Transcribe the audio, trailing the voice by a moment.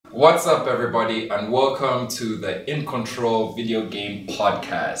What's up, everybody, and welcome to the In Control Video Game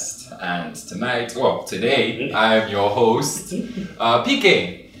Podcast. And today, I am your host,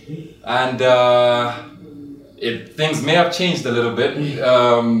 PK. And things may have changed a little bit.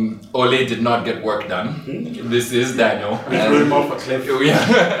 Ole did not get work done. This is Daniel.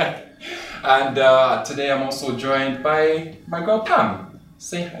 And today I'm also joined by my girl Pam.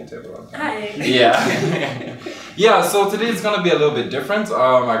 Say hi to everyone. Hi. Yeah. Yeah, so today is going to be a little bit different.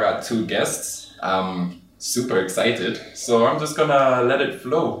 I got two guests. I'm super excited. So I'm just going to let it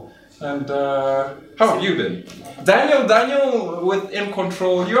flow. And how have you been? Daniel with In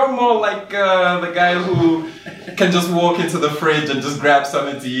Control, you're more like the guy who can just walk into the fridge and just grab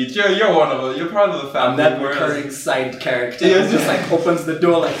something to eat. You're one of them. You're part of the family. I'm that recurring side character who just like opens the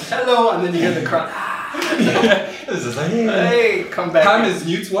door like, hello, and then you hear the crowd. It's just like, hey, come back. Pam is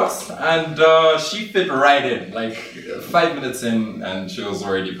new to us, and she fit right in. Like 5 minutes in, and she was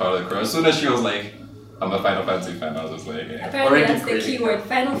already part of the crowd. As soon as she was like, I'm a Final Fantasy fan, I was just like, yeah. Apparently that's the keyword,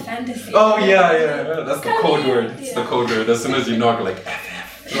 Final Fantasy. Oh yeah, that's the code word. It's the code word. As soon as you knock, like,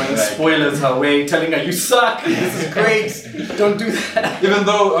 throwing spoilers her way, telling her, you suck, this is great, don't do that. Even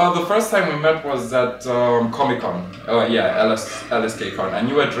though the first time we met was at Comic-Con. Oh yeah, LSK-Con. And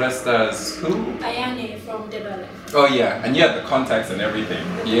you were dressed as who? Ayane from Dead or Alive. Oh yeah, and you had the contacts and everything.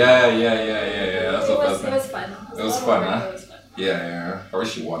 Yeah. That's It was fun. It was fun, huh? It was fun. Yeah. I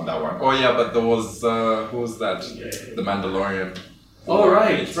wish you won that one. Oh yeah, but there was, who was that? The Mandalorian. Oh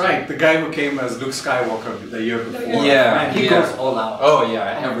right. The guy who came as Luke Skywalker the year before. Yeah. Man, he goes all out. Oh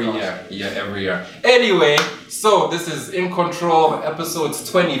yeah, every year. Anyway, so this is In Control episodes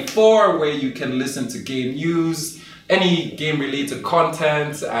 24, where you can listen to game news, any game related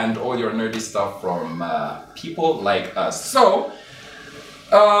content, and all your nerdy stuff from people like us. So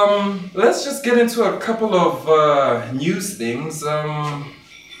let's just get into a couple of news things.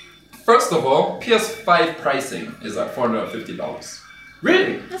 First of all, PS5 pricing is at $450.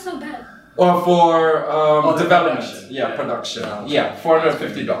 Really? That's not bad. Or for development, production. production. Yeah,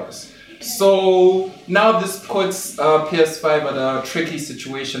 $450. So now this puts PS5 at a tricky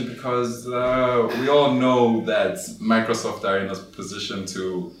situation because we all know that Microsoft are in a position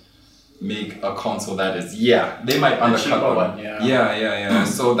to make a console that is, they might undercut them. Yeah.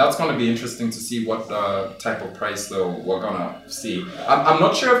 So that's going to be interesting to see what type of price though we're going to see. I'm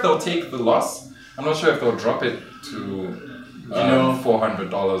not sure if they'll take the loss. I'm not sure if they'll drop it to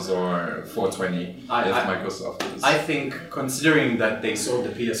 $400 or $420 if Microsoft is. I think considering that they sold the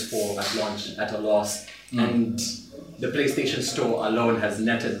PS4 at launch at a loss and the PlayStation Store alone has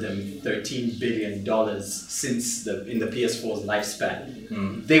netted them $13 billion since in the PS4's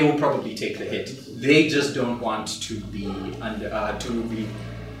lifespan. They will probably take the hit. They just don't want to be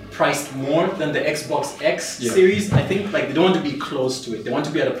priced more than the Xbox X series. I think like they don't want to be close to it. They want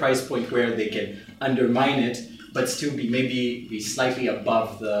to be at a price point where they can undermine it, but still be slightly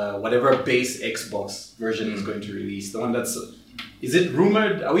above the whatever base Xbox version is going to release. The one that's is it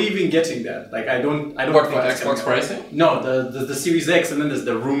rumored? Are we even getting that? Like I don't What think for it's Xbox pricing? No, the Series X, and then there's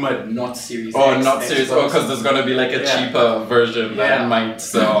the rumored not Series X. Oh, not Series. Xbox. Because there's gonna be like a cheaper version that might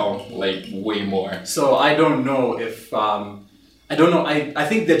sell like way more. So I don't know if I don't know. I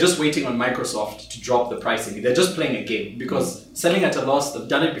think they're just waiting on Microsoft to drop the pricing. They're just playing a game because selling at a loss. They've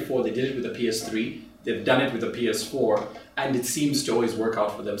done it before. They did it with the PS3. They've done it with the PS4, and it seems to always work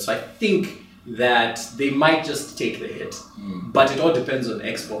out for them. So I think that they might just take the hit, but it all depends on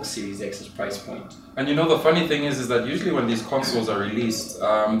Xbox Series X's price point. And you know the funny thing is that usually when these consoles are released,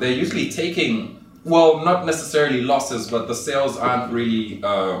 they're usually taking, well, not necessarily losses, but the sales aren't really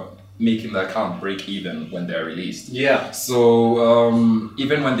making the account break even when they're released. Yeah. So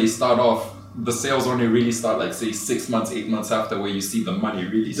even when they start off, the sales only really start like say 6 months, 8 months after, where you see the money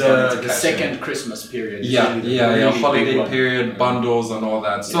really starting to the cash second in. Christmas period. Yeah, holiday period, bundles and all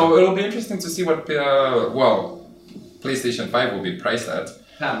that. So it'll be interesting to see what PlayStation 5 will be priced at.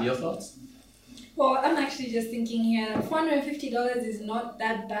 Pam, your thoughts? Well, I'm actually just thinking here, $450 is not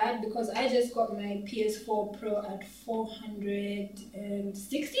that bad because I just got my PS4 Pro at $460,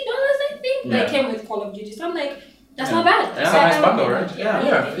 I think. That came with Call of Duty. So I'm like, that's not bad. It's a nice bundle, right?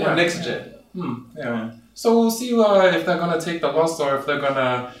 Yeah. Next gen. Yeah. So we'll see if they're gonna take the loss or if they're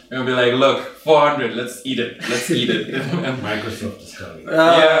gonna be like, look, 400, let's eat it. And Microsoft is coming.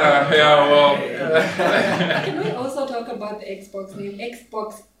 Well. Can we also talk about the Xbox name?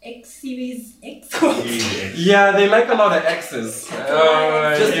 Xbox X Series X. Yeah, they like a lot of X's.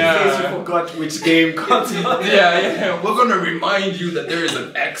 Just in case you forgot which game console. Yeah, we're gonna remind you that there is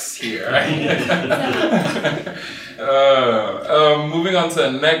an X here. Moving on to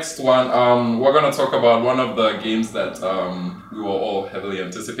the next one, we're gonna talk about one of the games that we were all heavily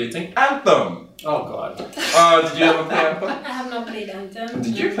anticipating, Anthem. Oh god. Did you ever play Anthem? I have not played Anthem.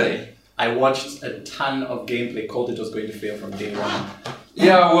 Did you play? I watched a ton of gameplay called it was going to fail from day one.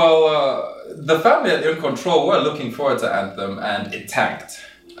 Yeah, well, the family at In Control were looking forward to Anthem, and it tanked.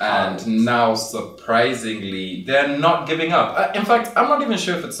 And now, surprisingly, they're not giving up. In fact, I'm not even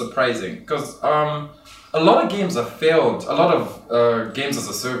sure if it's surprising, because a lot of games have failed. A lot of games as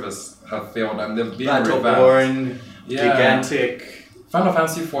a service have failed, and they've been revamped. Battleborn, Gigantic. Final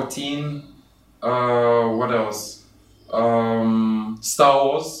Fantasy 14. What else? Star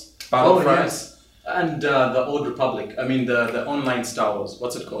Wars Battlefront. Oh, yes. And the Old Republic. I mean, the online Star Wars.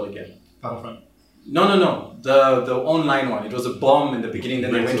 What's it called again? Battlefront. No. The online one. It was a bomb in the beginning,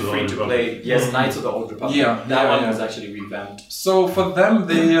 then they went free to play. Yes, Knights of the Old Republic. Yeah, that one was actually revamped. So for them,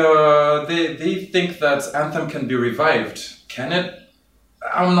 they think that Anthem can be revived. Can it?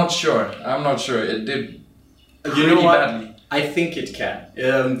 I'm not sure. It did really badly. I think it can.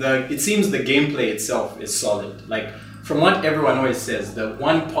 It seems the gameplay itself is solid. Like, from what everyone always says, the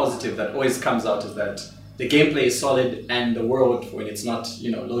one positive that always comes out is that the gameplay is solid and the world, when it's not,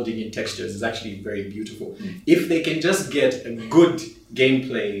 loading in textures, is actually very beautiful. If they can just get a good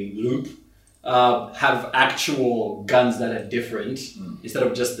gameplay loop, have actual guns that are different, instead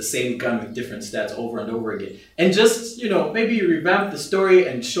of just the same gun with different stats over and over again, and just, maybe revamp the story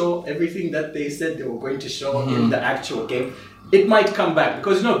and show everything that they said they were going to show in the actual game, it might come back.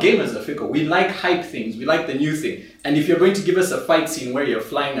 Because, gamers are fickle. We like hype things. We like the new thing. And if you're going to give us a fight scene where you're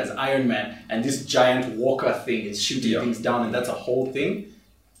flying as Iron Man and this giant walker thing is shooting things down and that's a whole thing,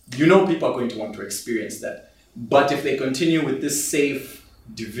 people are going to want to experience that. But if they continue with this safe,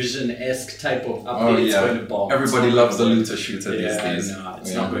 Division-esque type of update, it's going to bomb. Everybody loves the looter shooter these days. No,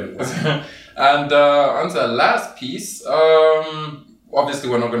 it's not going to work. And on to the last piece, obviously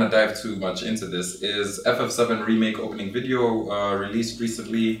we're not going to dive too much into this, is FF7 Remake opening video released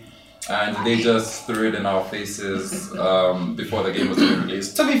recently, and they just threw it in our faces before the game was even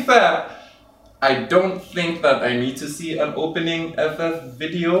released. To be fair, I don't think that I need to see an opening FF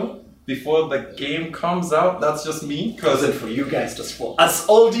video before the game comes out. That's just me. Because it's for you guys, just for us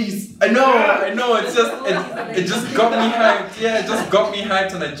oldies. I know. It's just it just got me hyped. Yeah, it just got me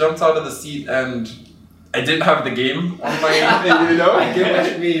hyped, and I jumped out of the seat, and I didn't have the game on my, I get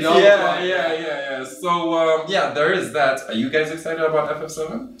what you mean. Yeah. So there is that. Are you guys excited about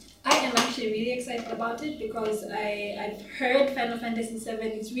FF7? I am actually really excited about it because I've heard Final Fantasy VII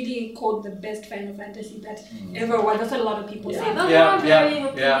is really called the best Final Fantasy that ever was. That's what a lot of people say. They have varying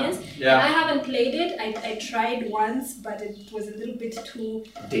opinions. And I haven't played it. I tried once, but it was a little bit too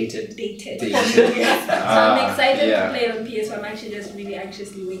dated. So I'm excited to play it on PS4. I'm actually just really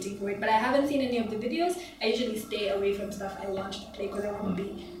anxiously waiting for it. But I haven't seen any of the videos. I usually stay away from stuff I want to play because I want to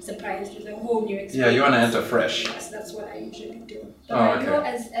be surprised with a whole new experience. Yeah, you want to enter fresh. Yes, that's what I usually do. But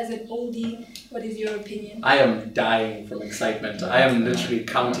as an oldie, what is your opinion? I am dying from excitement. I am literally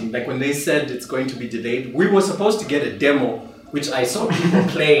counting. Like when they said it's going to be delayed, we were supposed to get a demo, which I saw people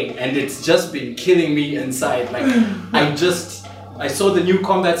playing, and it's just been killing me inside. Like I saw the new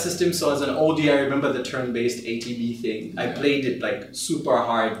combat system, so as an oldie, I remember the turn-based ATB thing. I played it like super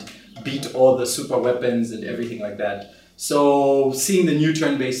hard, beat all the super weapons and everything like that. So seeing the new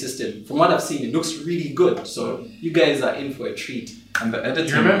turn-based system, from what I've seen, it looks really good. So you guys are in for a treat. And the editing.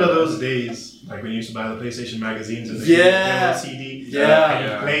 You remember those days, like when you used to buy the PlayStation magazines and the demo CD?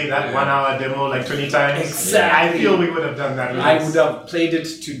 And you play that 1 hour demo like 20 times? Exactly. I feel we would have done that. I would have played it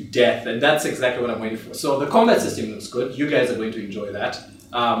to death, and that's exactly what I'm waiting for. So the combat system looks good. You guys are going to enjoy that.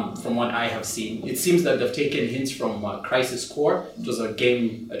 From what I have seen, it seems that they've taken hints from Crisis Core. It was a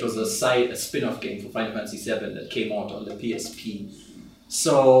game. It was a spin-off game for Final Fantasy VII that came out on the PSP.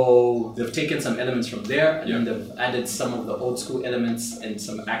 So they've taken some elements from there, and then they've added some of the old school elements and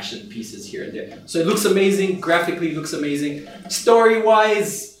some action pieces here and there. So it looks amazing. Graphically, looks amazing.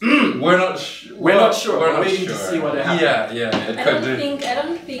 Story-wise, we're not sure. We're waiting to see what happens. I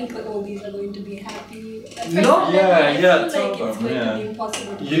don't think the oldies are going to be happy. I feel like it's going to be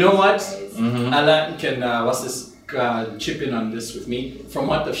impossible. You know what? Alan can chip in on this with me. From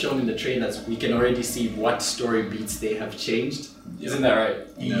what they've shown in the trailers, we can already see what story beats they have changed. Isn't that right?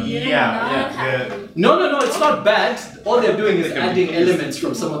 Yeah. No, it's not bad. All they're doing is adding elements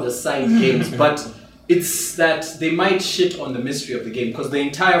from some of the side games, but it's that they might shit on the mystery of the game because the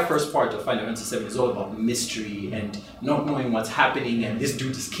entire first part of Final Fantasy VII is all about mystery and not knowing what's happening and this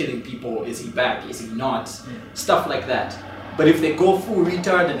dude is killing people, is he back, is he not, stuff like that. But if they go full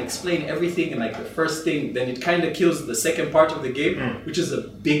retard and explain everything in like the first thing, then it kind of kills the second part of the game, which is a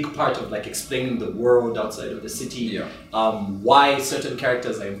big part of like explaining the world outside of the city, why certain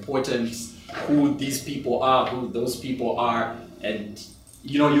characters are important, who these people are, who those people are, and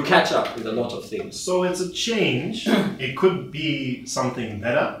you know, you catch up with a lot of things. So it's a change. It could be something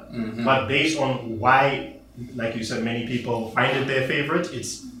better, but based on why, like you said, many people find it their favorite,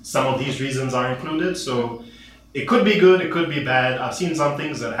 it's some of these reasons are included. So it could be good, it could be bad. I've seen some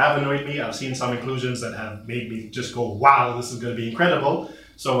things that have annoyed me. I've seen some inclusions that have made me just go, wow, this is going to be incredible.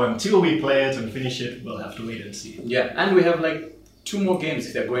 So until we play it and finish it, we'll have to wait and see. Yeah, and we have like 2 more games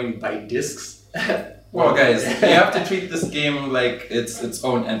if they're going by discs. Well, guys, you have to treat this game like it's its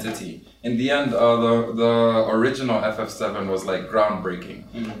own entity. In the end, the original FF7 was like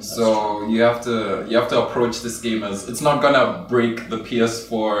groundbreaking. So you have to approach this game as it's not gonna break the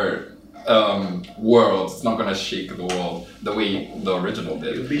PS4 world. It's not gonna shake the world the way the original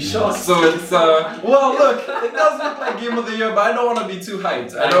did. You'll be shocked. So it's well, look, it does look like Game of the Year, but I don't want to be too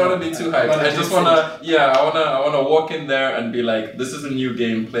hyped. I just wanna, I wanna walk in there and be like, this is a new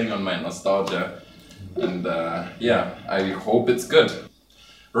game playing on my nostalgia. And I hope it's good.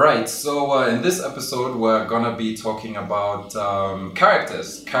 Right, so in this episode we're gonna be talking about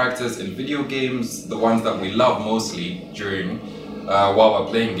characters in video games, the ones that we love mostly during while we're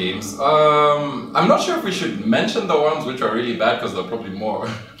playing games. I'm not sure if we should mention the ones which are really bad because there are probably more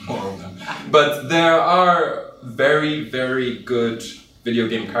of them. But there are very, very good video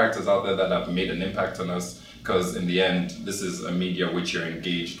game characters out there that have made an impact on us because in the end this is a media which you're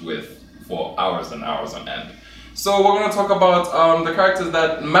engaged with for hours and hours on end. So we're going to talk about the characters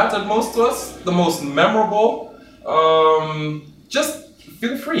that mattered most to us, the most memorable. Just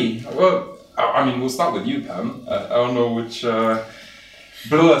feel free. Well, I mean, we'll start with you, Pam. I don't know which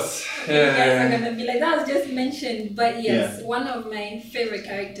blew us. You guys are going to be like, that was just mentioned. But yes, one of my favorite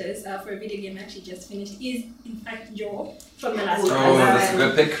characters for a video game I actually just finished is, in fact, Joel from The Last of Us. Oh, that's a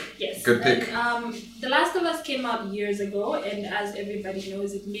good pick. Yes. Good pick. And, The Last of Us came out years ago, and as everybody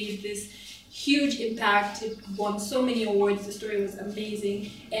knows, it made this huge impact. It won so many awards. The story was amazing,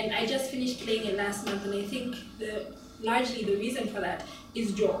 and I just finished playing it last month, and I think largely the reason for that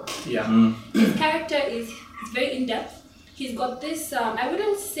is Joel. Yeah. His character is very in-depth. He's got this, I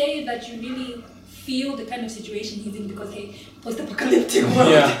wouldn't say that you really feel the kind of situation he's in because, hey, post-apocalyptic world,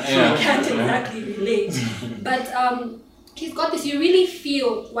 you can't exactly relate. But he's got this, you really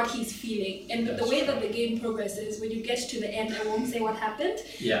feel what he's feeling. And the way that the game progresses, when you get to the end, I won't say what happened,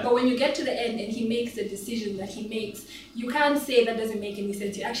 but when you get to the end and he makes the decision that he makes, you can't say that doesn't make any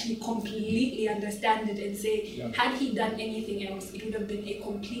sense. You actually completely understand it and say, had he done anything else, it would have been a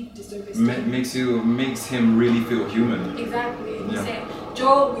complete disservice. Makes him really feel human. Exactly. And you say,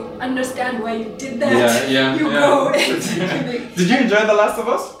 Joel, we understand why you did that. Go. Did you enjoy The Last of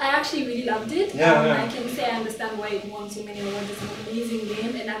Us? I actually really loved it. I can say I understand why it won so many awards. It's an amazing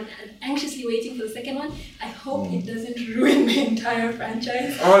game, and I'm anxiously waiting for the second one. I hope it doesn't ruin the entire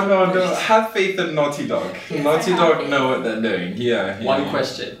franchise. Oh no! Have faith in Naughty Dog. Yes, Naughty Dog know what they're doing. One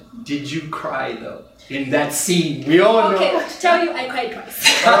question: did you cry though in that scene? We all know. Okay, to tell you, I cried twice.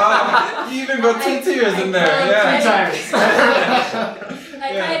 You even got 2 tears in there.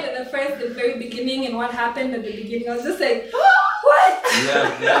 I cried at the very beginning, and what happened at the beginning, I was just like, what?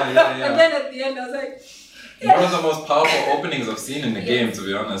 And then at the end, I was like, one of the most powerful openings I've seen in the game, to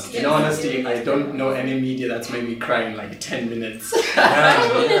be honest. In honesty, I don't know any media that's made me cry in like 10 minutes.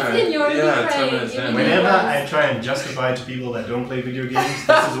 10 minutes in, you're already crying. Whenever I try and justify to people that don't play video games,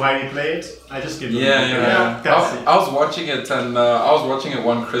 this is why we play it, I just give them I was watching it, and I was watching it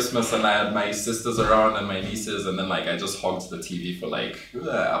one Christmas, and I had my sisters around and my nieces, and then like I just hogged the TV for like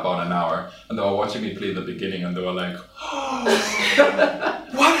about an hour, and they were watching me play the beginning, and they were like,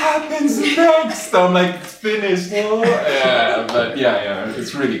 what happens next? I'm like, finished. But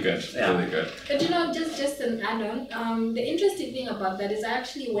it's really good. Really good. But you know, just an add-on. The interesting thing about that is I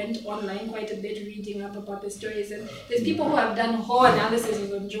actually went online quite a bit reading up about the stories, and there's people who have done whole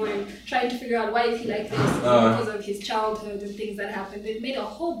analysis on Joel, trying to figure out why is he like this because of his childhood and things that happened. They've made a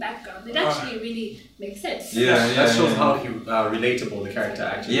whole background. It actually really makes sense. That shows how relatable the character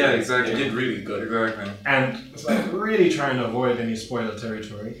actually is. Yeah, exactly. He did really good. Exactly. And it's like really trying to avoid any spoiler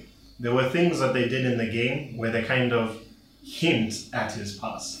territory. There were things that they did in the game where they kind of hint at his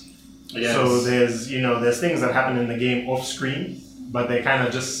past. Yes. So there's things that happen in the game off screen, but they kind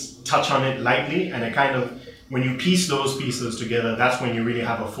of just touch on it lightly, and it kind of when you piece those pieces together, that's when you really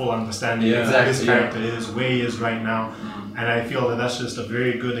have a full understanding Yeah, of who this exactly, character is, where he is right now. And I feel that that's just a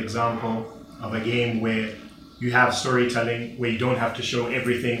very good example of a game where you have storytelling where you don't have to show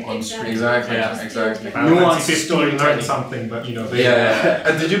everything on screen. Exactly, yeah, exactly. Final Nuanced Fantasy 15 learned storytelling. something, but you know, Yeah.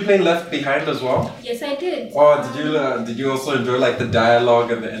 And did you play Left Behind as well? Yes, I did. Or did you also enjoy like the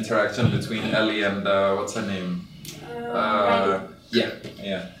dialogue and the interaction between Ellie and what's her name? Riley.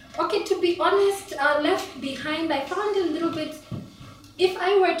 Yeah. Okay, to be honest, Left Behind, I found it a little bit. If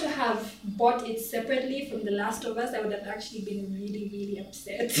I were to have bought it separately from The Last of Us, I would have actually been really, really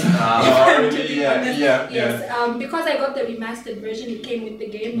upset. To be honest. Yes, because I got the remastered version, it came with the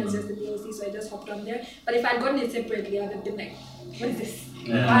game as just the DLC, so I just hopped on there. But if I'd gotten it separately, I would have been like, what is this?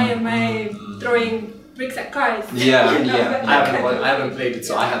 Why am I throwing bricks at cars? Yeah, You know, yeah. but I haven't played it,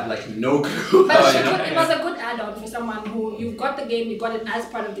 so I have like no clue. But Oh, it was a good add-on for someone who you've got the game, you got it as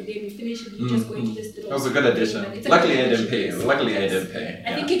part of the game, you finish it, you just go into this. It was a good addition. It's a Luckily, good I didn't addition. pay. Luckily, I didn't pay. I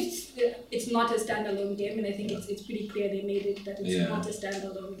think it's not a standalone game, and I think it's pretty clear they made it that it's not a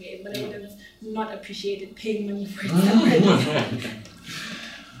standalone game. But I would have not appreciated paying money for it separately.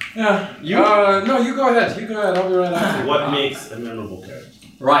 Yeah. No, you go ahead. You go ahead. I'll be right after. What makes a memorable character?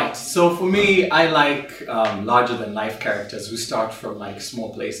 Right. So for me, I like larger than life characters who start from like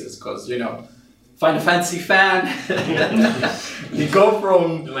small places because Final Fantasy fan. We go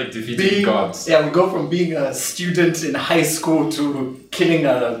from Like defeating gods. Yeah, we go from being a student in high school to killing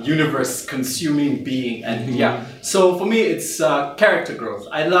a universe-consuming being, and So for me, it's character growth.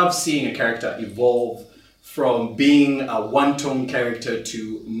 I love seeing a character evolve from being a one-tone character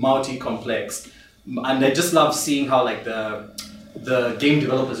to multi-complex, and I just love seeing how like the game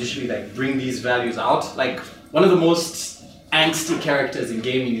developers usually like bring these values out. Like one of the most angsty characters in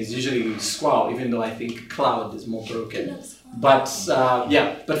gaming is usually Squall, even though I think Cloud is more broken. But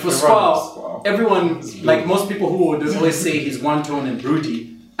but for Squall, everyone, like most people who would always say he's one tone and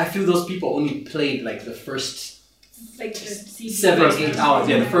broody, I feel those people only played like the first Like the CD 7-8 hours,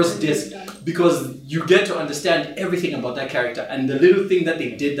 the first disc, because you get to understand everything about that character. And the little thing that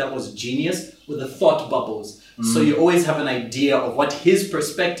they did that was genius were the thought bubbles. So you always have an idea of what his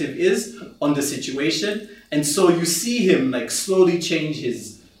perspective is on the situation. And so you see him like slowly change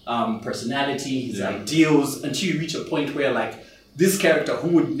his personality, his ideals, until you reach a point where like this character who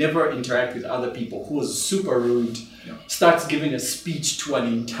would never interact with other people, who was super rude, starts giving a speech to an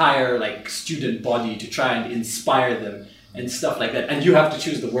entire like student body to try and inspire them and stuff like that. And you have to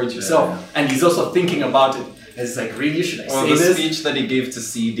choose the words yourself. And he's also thinking about it. It's like, really, should I say the this? speech that he gave to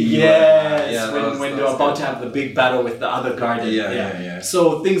CD. Yes, when they're about to have the big battle with the other guardian. Yeah.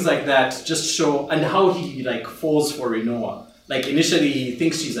 So things like that just show, and how he like falls for Rinoa. Like initially he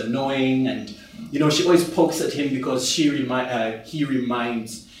thinks she's annoying, and she always pokes at him because he reminds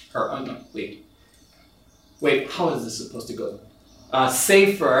her. Oh no, wait, how is this supposed to go?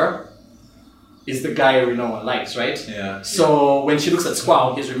 Safer is the guy Rinoa likes, right? Yeah. So when she looks at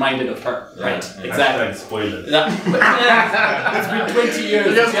Squall, he's reminded of her, right? Exactly. Spoilers. It's been 20 years.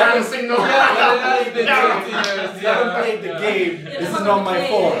 You're just trying to signal. It's been 20 years. You haven't played the game. This is not my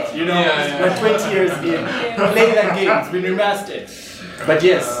fault. We're 20 years in. Play that game. It's been remastered. But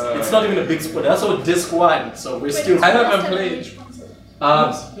yes, it's not even a big spoiler. That's all disc 1, so we're still. I haven't played.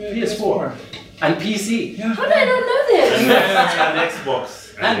 PS4 and PC. How did I not know this? And Xbox.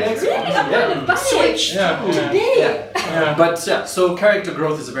 And Xbox. Really? I'm going to buy Switch. it today. But so character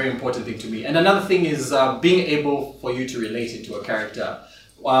growth is a very important thing to me. And another thing is being able for you to relate into a character.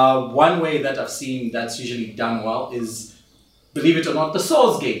 One way that I've seen that's usually done well is, believe it or not, the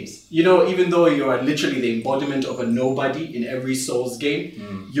Souls games. Even though you are literally the embodiment of a nobody in every Souls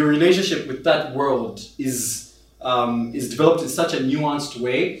game, your relationship with that world is developed in such a nuanced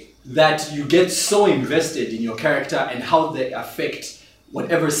way that you get so invested in your character and how they affect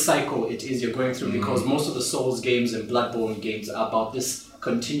whatever cycle it is you're going through, because most of the Souls games and Bloodborne games are about this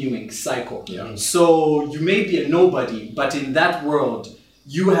continuing cycle. So you may be a nobody, but in that world,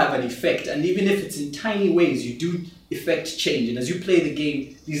 you have an effect. And even if it's in tiny ways, you do effect change. And as you play the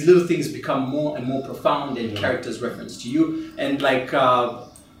game, these little things become more and more profound and characters reference to you. And like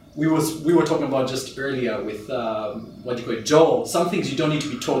we were talking about just earlier with Joel, some things you don't need to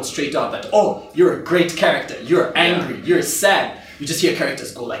be told straight out that, oh, you're a great character, you're angry, you're sad. You just hear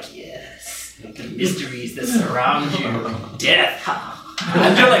characters go like, yes, the mysteries that surround you, death,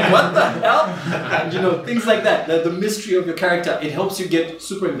 and you're like, what the hell? And things like that. The mystery of your character, it helps you get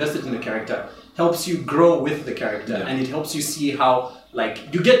super invested in the character, helps you grow with the character, and it helps you see how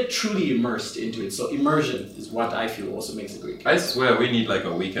like you get truly immersed into it. So immersion is what I feel also makes a great game. I swear we need like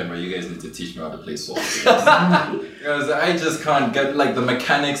a weekend where you guys need to teach me how to play Souls games. Because I just can't get like the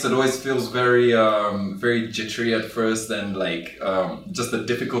mechanics. It always feels very very jittery at first, and like just the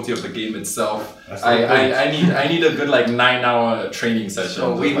difficulty of the game itself. I need a good like 9-hour training session.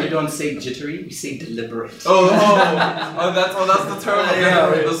 So we like, don't say jittery, we say deliberate. That's the term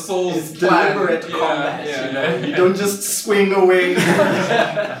of the Souls It's plan. deliberate combat. Yeah. You don't just swing away.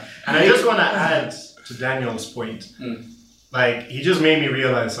 And I just want to add to Daniel's point. Like, he just made me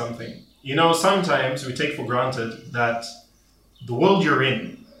realize something. You know, sometimes we take for granted that the world you're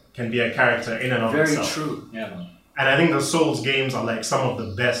in can be a character in and of Very itself. true. Yeah. And I think the Souls games are like some of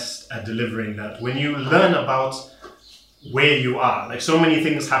the best at delivering that. When you learn about where you are, like so many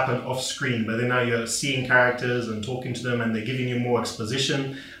things happen off screen, but then now you're seeing characters and talking to them and they're giving you more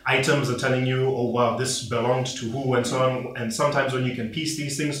exposition. Items are telling you, oh wow, this belonged to who and so on. And sometimes when you can piece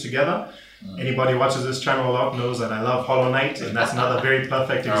these things together, anybody who watches this channel a lot knows that I love Hollow Knight, and that's another very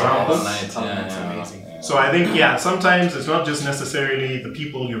perfect example. Hollow Knight, Knight's amazing. So I think, yeah, sometimes it's not just necessarily the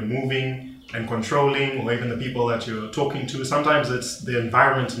people you're moving and controlling or even the people that you're talking to. Sometimes it's the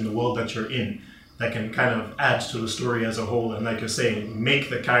environment and the world that you're in that can kind of add to the story as a whole. And like you're saying, make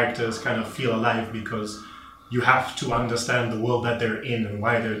the characters kind of feel alive because you have to understand the world that they're in and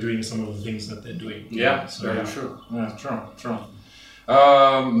why they're doing some of the things that they're doing. Yeah, So, very yeah. true. Yeah, true.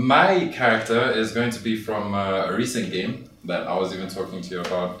 My character is going to be from a recent game that I was even talking to you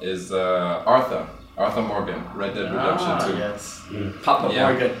about. Is Arthur Morgan, Red Dead Redemption 2. Yes. Papa Yeah.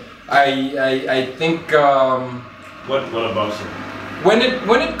 Morgan. I think What about him?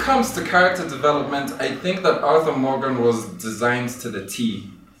 when it comes to character development, I think that Arthur Morgan was designed to the T,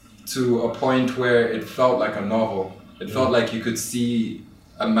 to a point where it felt like a novel. It felt like you could see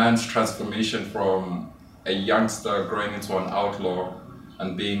a man's transformation from a youngster growing into an outlaw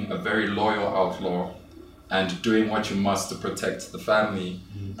and being a very loyal outlaw and doing what you must to protect the family,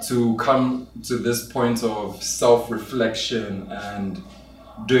 to come to this point of self-reflection and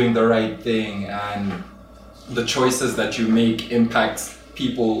doing the right thing, and the choices that you make impact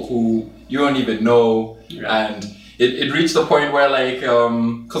people who you don't even know. And it reached the point where like,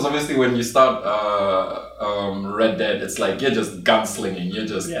 because obviously when you start Red Dead, it's like you're just gunslinging, you're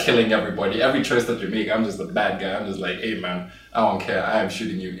just killing everybody. Every choice that you make, I'm just a bad guy. I'm just like, hey man, I don't care. I am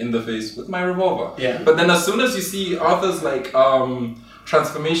shooting you in the face with my revolver. Yeah. But then as soon as you see Arthur's like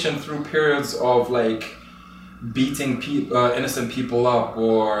transformation through periods of like beating innocent people up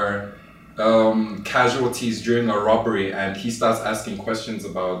or casualties during a robbery, and he starts asking questions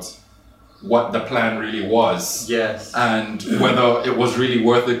about what the plan really was. Yes. And whether it was really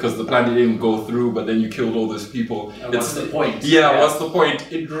worth it because the plan didn't go through, but then you killed all those people. And what's the point? Yeah, what's the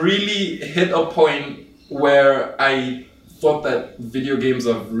point? It really hit a point where I thought that video games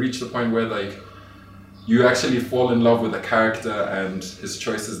have reached a point where like you actually fall in love with the character and his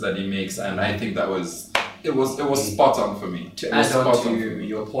choices that he makes, and I think that was spot on for me. To It was add on spot to on for me.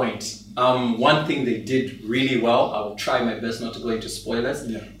 your point, one thing they did really well, I will try my best not to go into spoilers,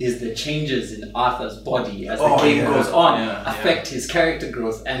 is the changes in Arthur's body as the game goes on affect his character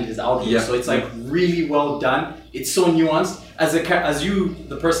growth and his outlook. Yeah. So it's like really well done. It's so nuanced. As you,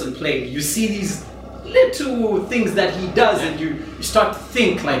 the person playing, you see these little things that he does, and you start to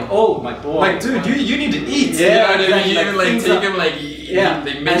think like, oh my boy, Like, dude, you need to eat. Yeah, you know what I mean? exactly. You Like, like things take are- him like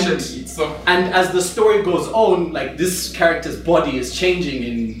they mention eat some. And as the story goes on, like this character's body is changing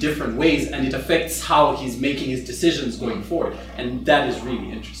in different ways, and it affects how he's making his decisions going forward, and that is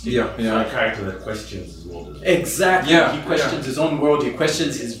really interesting. Yeah, So a character that questions his world as well. Exactly. Yeah, He questions his own world. He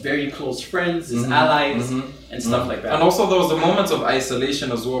questions his very close friends, his allies, and stuff like that. And also there was a moment of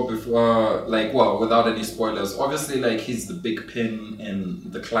isolation as well before, like, well, without any spoilers. Obviously, like, he's the big pin in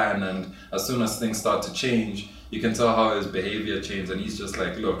the clan, and as soon as things start to change, you can tell how his behavior changes, and he's just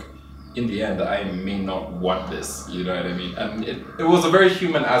like, look, in the end, I may not want this, you know what I mean? And it was a very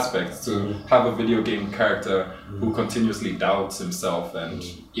human aspect to have a video game character who continuously doubts himself, and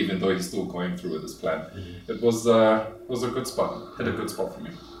even though he's still going through with his plan. It was a good spot, hit a good spot for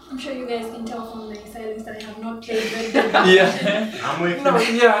me. I'm sure you guys can tell from my silence that I have not played Red Dead. Yeah. I'm with No,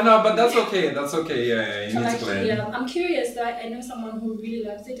 you. yeah, no, but that's okay. That's okay. Yeah, you So need to actually, play. I'm curious that I know someone who really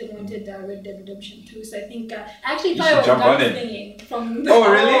loves it and wanted Red Dead Redemption 2. So I think I actually You thought I should was jump on done it. singing from the Oh,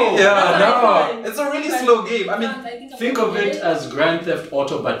 really? Oh, Yeah, that's what I no. thought. It's a really But slow game. I mean, I'm Think gonna of get it as Grand Theft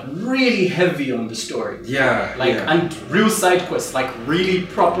Auto, but really heavy on the story. yeah, Like, yeah. and real side quests, like really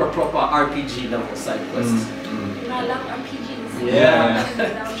proper RPG level side quests. You know, I love RPGs. Yeah.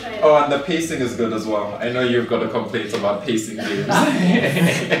 I'll try it. Oh, and the pacing is good as well. I know you've got a complaint about pacing games.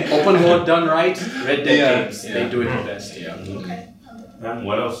 Open world done right, Red Dead Yeah, games, yeah. they do it the best. Yeah. Okay.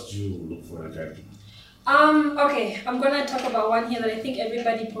 What else do you look for in a character? Okay, I'm gonna talk about one here that I think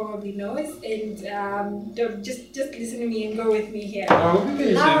everybody probably knows, and just listen to me and go with me here.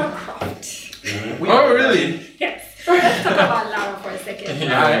 Lara Croft. Oh, really? Yes. Let's talk about Lara for a second.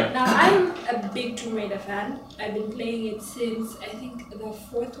 Yeah. Now, I'm a big Tomb Raider fan. I've been playing it since, I think, the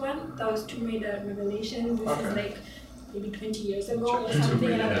fourth one. That was Tomb Raider Revelations. This is like maybe 20 years ago or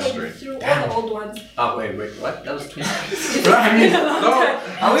something. And I played through all the old ones. Oh, wait, what? That was 20 years.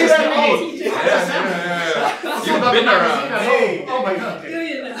 Are we You've been around. Hey, oh my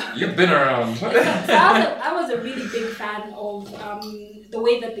god. You've been around. So I was a really big fan of the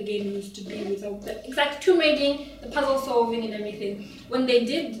way that the game used to be with the exact tomb raiding, the puzzle solving and everything. When they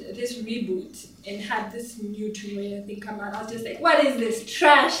did this reboot and had this new Tomb Raider thing come out, I was just like, what is this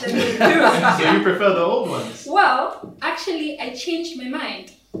trash that they do? So you prefer the old ones? Well, actually, I changed my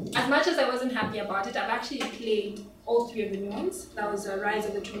mind. As much as I wasn't happy about it, I've actually played all three of the new ones. That was Rise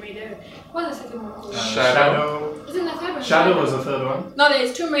of the Tomb Raider. What was the second one called? Shadow. Isn't that third one? Shadow was the third one. No,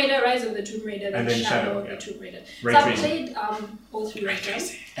 there's Tomb Raider, Rise of the Tomb Raider, And then Shadow, of the yeah. Tomb Raider. Ray So I tracing. played all three of them.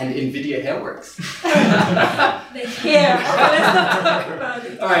 And NVIDIA Hairworks. The hair. Let's not talk about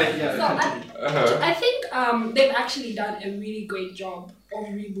it. Alright, yeah, So continue. I think they've actually done a really great job of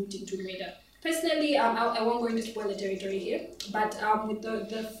rebooting Tomb Raider. Personally, I won't go into spoiler territory here, but with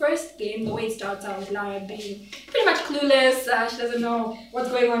the first game, the way it starts out with Lara being pretty much clueless, she doesn't know what's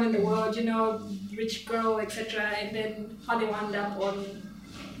going on in the world, you know, rich girl, etc., and then how they wound up on...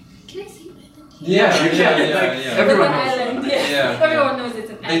 Can I say that? Yeah. Everyone It's an knows. island, yes. Yeah, Everyone knows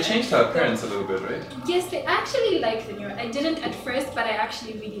it's an island. They changed her appearance a little bit, right? Yes, they actually like the new. I didn't at first, but I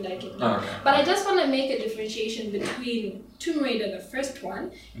actually really like it now. Oh, okay. But I just want to make a differentiation between Tomb Raider, the first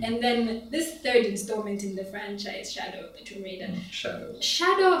one, and then this third installment in the franchise, Shadow of the Tomb Raider.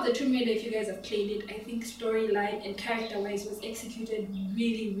 Shadow of the Tomb Raider, if you guys have played it, I think storyline and character-wise was executed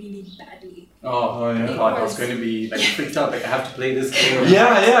really, really badly. Oh, yeah. I thought I was going to be like freaked out, like I have to play this game. Yeah.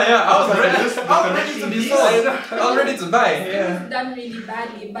 I was like, ready to be sold. I was ready to buy. It was done really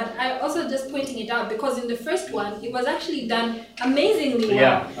badly, but I also just pointing it out because in the first one, it was actually done amazingly well.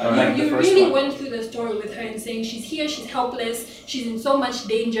 Yeah, I like the You first really one. went through the story with her and saying she's here, she's helpless, she's in so much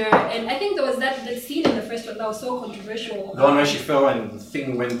danger, and I think there was that scene in the first one that was so controversial. The one where she fell and the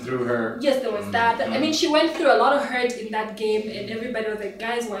thing went through her. Yes, there was that. I mean, she went through a lot of hurt in that game, and everybody was like,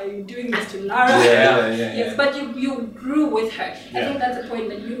 "Guys, why are you doing this to Lara?" Yes, but you grew with her. I think that's a point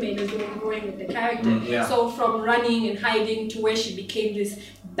that you made as well, growing with the character. So from running and hiding to where she became this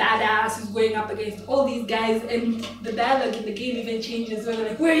badass who's going up against all these guys, and the dialogue in the game even changes. Where they're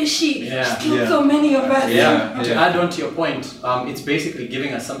like, "Where is she? She's killed so many of us." To add on to your point, it's basically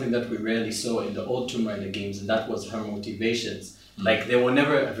giving us something that we rarely saw in the old Tomb Raider games, and that was her motivations. Like, they were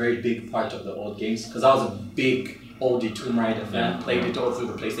never a very big part of the old games, because I was a big oldie Tomb Raider fan, played it all through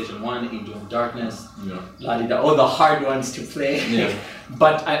the PlayStation 1, Angel of Darkness, all the hard ones to play.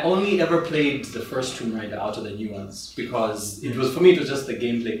 But I only ever played the first Tomb Raider out of the new ones, because it was, for me, it was just the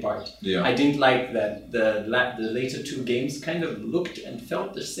gameplay part. I didn't like that the later two games kind of looked and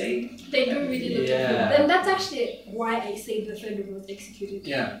felt the same. They do really look different. And that's actually why I say the third one was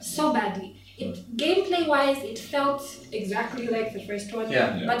executed so badly. Gameplay-wise, it felt exactly like the first one,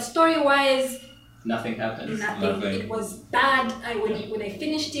 but story-wise, nothing happened. Nothing. It was bad. When I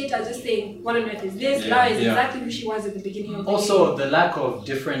finished it, I was just saying, what on earth is this? Lara is exactly who she was at the beginning of the Also, game. the lack of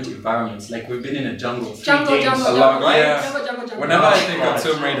different environments. Like, we've been in a jungle. Jungle. Whenever I think of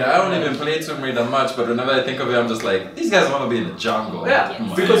Tomb Raider, I don't even play Tomb Raider much, but whenever I think of it, I'm just like, these guys want to be in the jungle.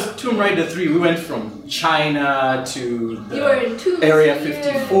 Because Tomb Raider 3, we went from China to the Area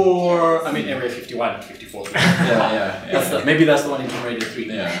 54. I mean, Area 51 and 54. Maybe that's the one in Tomb Raider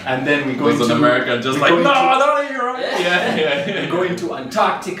 3. And then we go into America, just like, no, you're right. We go into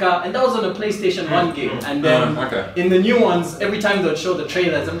Antarctica, and that was on a PlayStation 1 game. And then in the new ones, every time they'd show the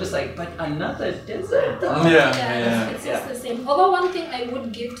trailers, I'm just like, but another desert? It's just the same. Although one thing I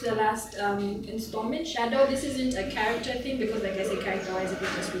would give to the last installment, Shadow, this isn't a character thing, because like I said, character-wise, it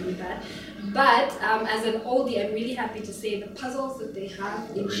was just really bad. But as an oldie, I'm really happy to say the puzzles that they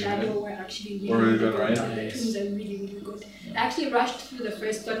have in Shadow were actually really good. Right? The tombs are really, really good. I actually rushed through the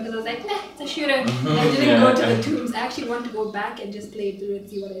first one because I was like, nah, it's a shooter. I didn't go to the tombs. I actually want to go back and just play it through and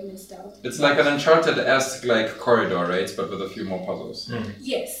see what I missed out. It's like an Uncharted-esque like corridor, right? But with a few more puzzles.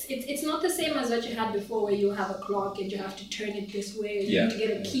 Yes, it's not the same as what you had before, where you have a clock and you have to turn it this way, and you need to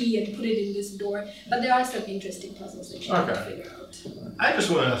get a key and put it in this door. But there are some interesting puzzles that you have to figure out. I just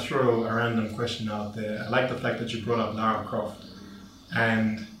want to throw a random question out there. I like the fact that you brought up Lara Croft,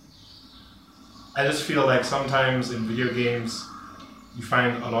 and I just feel like sometimes in video games you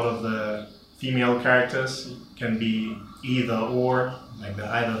find a lot of the female characters can be either or, like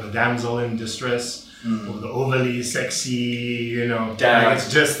either the damsel in distress or the overly sexy, Damn. like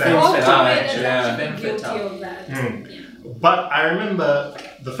it's just that. All Femme Tomb fatale, Raiders yeah. are Femme actually guilty fatale. of that. Mm. Yeah. But I remember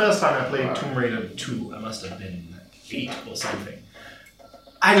the first time I played Tomb Raider 2, I must have been 8 or something.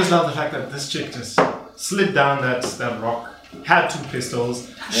 I just love the fact that this chick just slid down that rock, had 2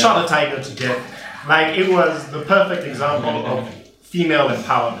 pistols, shot a tiger to death. Like, it was the perfect example of female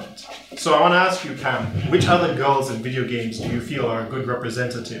empowerment. So I want to ask you, Cam, which other girls in video games do you feel are a good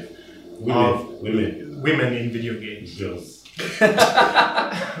representative of women in video games? Girls.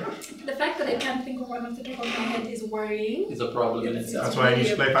 The fact that I can't think of one off the top of my head is worrying. It's a problem in itself. That's why I need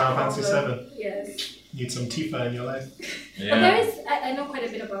to play Final Fantasy Problem. 7. Yes. Need some Tifa in your life. But there is, I know quite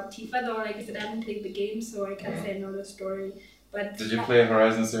a bit about Tifa, though, like I said, I haven't played the game, so I can't say I know the story. But Did you play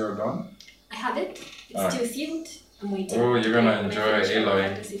Horizon Zero Dawn? I have it. It's Ah. still sealed. I'm waiting. Oh, you're gonna When I enjoy finish Final Aloy.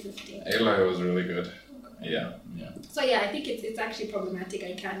 Fantasy 15. Aloy was really good. Yeah. So yeah, I think it's actually problematic.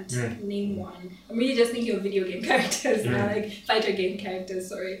 I can't name one. I'm really just thinking of video game characters now, like fighter game characters.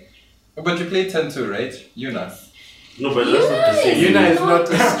 Sorry. But you played 10 too, right? Yuna. No, but that's not the same. Yuna is not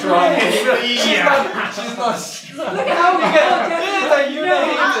as strong. She's not strong. Look at how we get The Yuna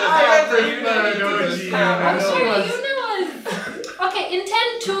I'm sure Yuna was okay in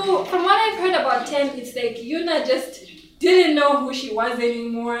 10-2. From what I've heard about 10, it's like Yuna just didn't know who she was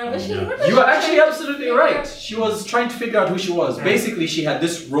anymore. What was You are actually absolutely right. She was trying to figure out who she was. Basically, she had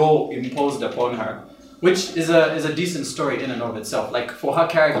this role imposed upon her, which is a decent story in and of itself. Like, for her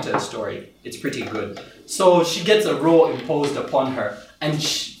character story, it's pretty good. So she gets a role imposed upon her, and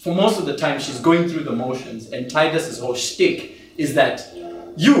for most of the time, she's going through the motions. And Tidus's whole shtick is that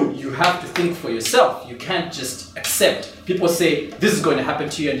you have to think for yourself. You can't just accept. People say, this is going to happen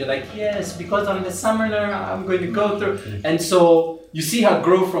to you, and you're like, yes, because I'm the summoner, I'm going to go through. And so you see her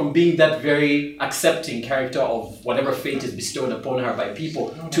grow from being that very accepting character of whatever fate is bestowed upon her by people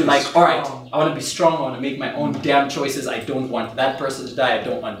to like, all right, I want to be strong, I want to make my own damn choices. I don't want that person to die, I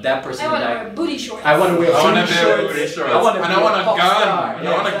don't want that person I to want to die. wear booty shorts. I want to wear I want to booty be shorts. booty shorts. I want to and be I want a pop gun. star.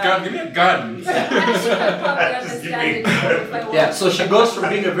 I want a gun. Give me a gun. Yeah, so she goes from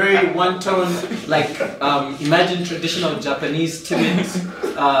being a very one-tone, like, imagine traditional Japanese timid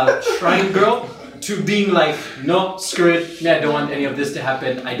shrine girl to being like, no, screw it, I don't want any of this to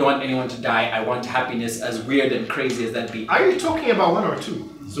happen, I don't want anyone to die, I want happiness, as weird and crazy as that be. Are you talking about 1 or 2?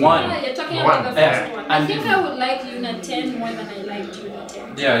 One. Yeah, you're talking One. about the first Yeah. one. I And think if- I would like Yuna 10 more than I liked Yuna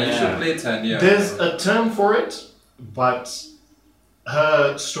 10. Yeah, you Yeah. should play 10, yeah. There's a term for it, but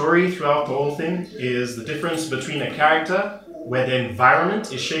her story throughout the whole thing is the difference between a character where the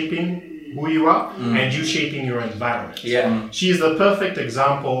environment is shaping who you are and you shaping your environment. Yeah. She is the perfect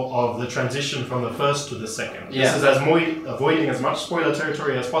example of the transition from the first to the second. Yeah. This is avoiding as much spoiler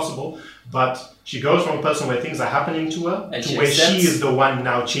territory as possible, but she goes from a person where things are happening to her And to she where she accepts. is the one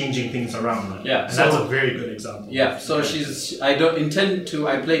now changing things around her. Yeah, And so- that's a very good example. Yeah, so I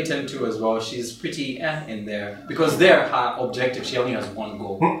play 10-2 as well, she's pretty in there. Because there, her objective, she only has one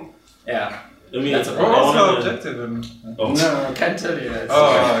goal. Yeah. I mean, That's a What was I her wanna- objective? In... Oh. No, I can't tell you that.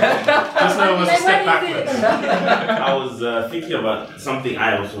 Oh, okay. Just know it was a Like, step what is it? backwards. I was thinking about something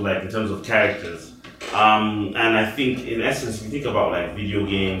I also like in terms of characters. And I think, in essence, if you think about like video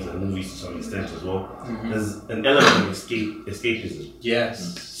games and movies to some extent as well, there's an element of escapism.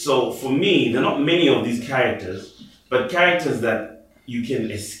 Yes. So for me, there are not many of these characters, but characters that you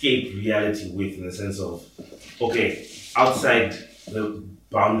can escape reality with, in the sense of, okay, outside the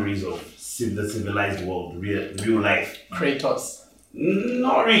boundaries of the civilized world, real life. Kratos.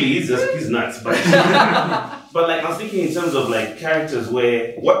 Not really, he's nuts, but but like I was thinking in terms of like characters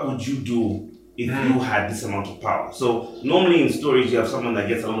where what would you do if you had this amount of power? So normally in stories you have someone that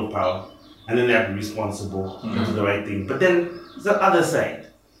gets a lot of power and then they have to be responsible and do the right thing. But then there's the other side.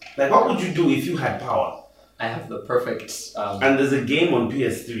 Like what would you do if you had power? I have the perfect And there's a game on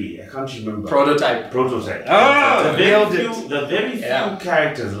PS3, I can't remember. prototype. Prototype. Ah, the nailed very few Yeah.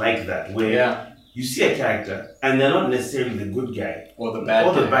 characters like that where Yeah. you see a character and they're not necessarily the good guy Or the bad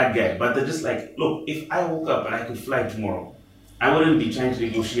or the guy. bad guy, but they're just like, look, if I woke up and I could fly tomorrow, I wouldn't be trying to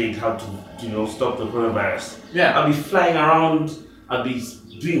negotiate how to, stop the coronavirus. Yeah. I'll be flying around, I'll be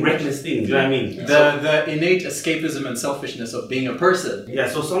doing reckless things, you know what I mean? The innate escapism and selfishness of being a person. Yeah,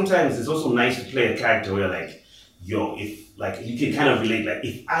 so sometimes it's also nice to play a character where like, yo, if like you can kind of relate, like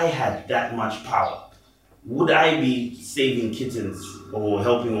if I had that much power, would I be saving kittens or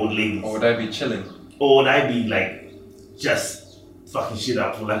helping old ladies? Or would I be chilling? Or would I be like just fucking shit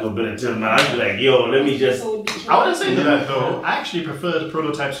up for lack of a better term? Man, I'd be like, yo, let me just So I wouldn't say that though. I actually preferred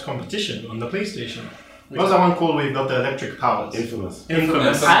Prototype's competition on the PlayStation. What was that one called where you got the electric powers? Infamous.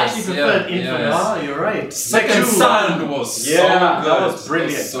 Infamous. I actually preferred Yeah, Infamous. yeah. Ah, you're right. Second Son was Yeah, so that good. was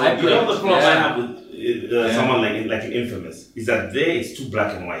brilliant. So I You know the problem I Yeah. have with someone like Infamous is that there it's too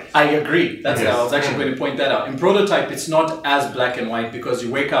black and white. I agree. That's Yes. I was actually going to point that out. In Prototype, it's not as black and white because you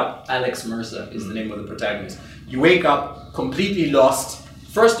wake up. Alex Mercer is the name of the protagonist. You wake up completely lost.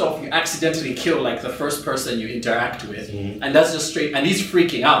 First off, you accidentally kill like the first person you interact with, and that's just straight. And he's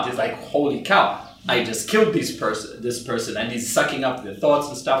freaking out. He's like, "Holy cow! I just killed this person," and he's sucking up the thoughts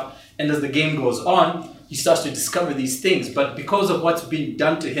and stuff. And as the game goes on, he starts to discover these things. But because of what's been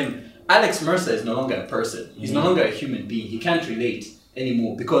done to him, Alex Mercer is no longer a person. He's no longer a human being. He can't relate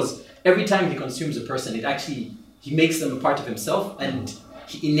anymore because every time he consumes a person, he makes them a part of himself, and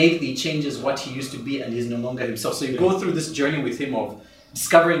he innately changes what he used to be, and he's no longer himself. So you go through this journey with him of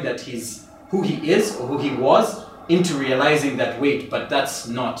discovering that he's who he is or who he was, into realizing that wait, but that's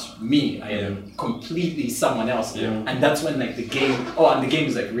not me. I am completely someone else. And that's when like the game and the game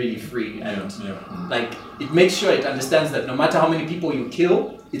is like really free, and like it makes sure it understands that no matter how many people you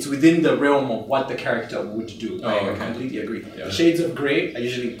kill, it's within the realm of what the character would do. I completely agree. Shades of Grey are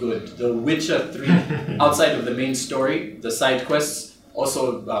usually good. The Witcher 3, outside of the main story, the side quests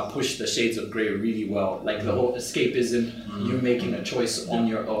also push the Shades of Grey really well. Like the whole escapism, you making a choice on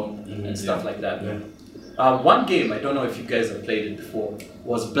your own and stuff like that. One game, I don't know if you guys have played it before,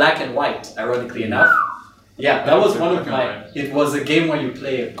 was Black and White, ironically enough. Yeah, that was one of my... It was a game where you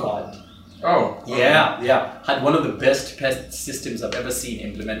play a god. Oh. Yeah. Had one of the best pest systems I've ever seen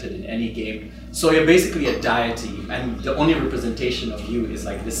implemented in any game. So you're basically a deity, and the only representation of you is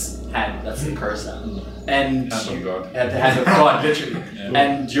like this hand, that's the cursor. And Hand of God. At the hand of God, literally.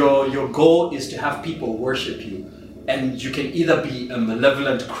 And your goal is to have people worship you. And you can either be a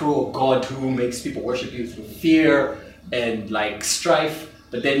malevolent, cruel god who makes people worship you through fear and like strife,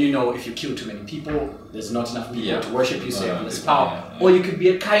 but then you know if you kill too many people, there's not enough people to worship you, so you have less power. Or you could be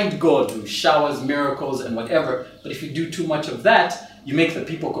a kind god who showers miracles and whatever, but if you do too much of that, you make the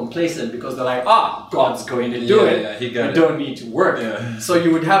people complacent because they're like, God's going to do it. You don't need to work. So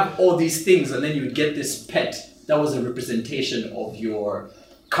you would have all these things, and then you would get this pet that was a representation of your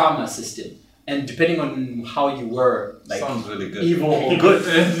karma system. And depending on how you were, like sounds really good. Evil or good,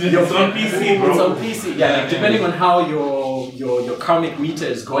 It's on PC, bro. It's on PC. Yeah, like, depending on how your karmic meter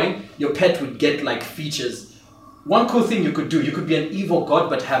is going, your pet would get like features. One cool thing you could do, you could be an evil god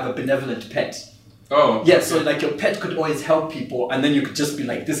but have a benevolent pet. Oh. Yeah, so like your pet could always help people, and then you could just be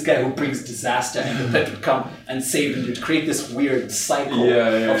like this guy who brings disaster, and the pet would come and save, and you'd create this weird cycle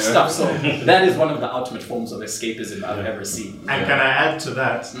of stuff. So that is one of the ultimate forms of escapism I've ever seen. And can I add to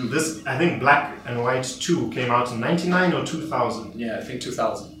that? This, I think Black and White 2 came out in 99 or 2000. Yeah, I think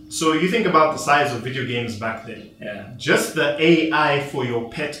 2000. So you think about the size of video games back then. Yeah. Just the AI for your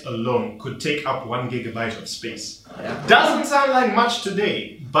pet alone could take up 1 gigabyte of space. Yeah. Doesn't sound like much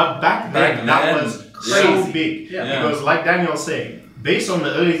today, but back then that was so big. Because like Daniel's saying, based on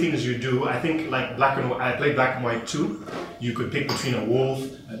the early things you do, I think like I played Black and White 2, you could pick between a wolf,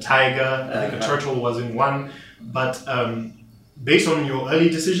 a tiger, I think a turtle was in one, but based on your early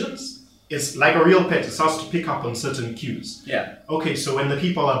decisions, it's like a real pet. It starts to pick up on certain cues. Yeah. Okay, so when the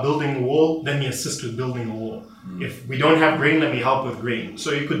people are building a wall, let me assist with building a wall. If we don't have grain, let me help with grain.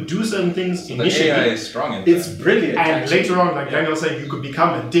 So you could do certain things initially. The AI is strong in It's brilliant. And actually. later on, like Daniel said, you could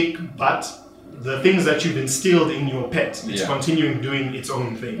become a dick, but the things that you've instilled in your pet, it's continuing doing its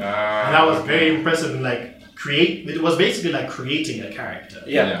own thing. And that was very impressive and like it was basically like creating a character.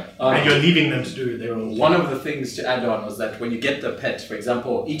 And you're leaving them to do their own thing. One of the things to add on was that when you get the pet, for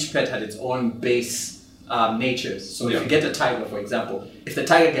example, each pet had its own base natures. So if you get a tiger, for example, if the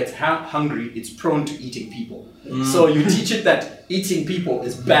tiger gets hungry, it's prone to eating people. So you teach it that eating people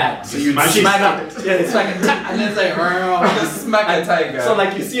is bad. So you smack it. Yeah, it's like and then it's like smack a tiger. So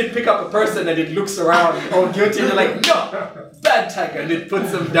like you see it pick up a person and it looks around all guilty and you're like, no, bad tiger, and it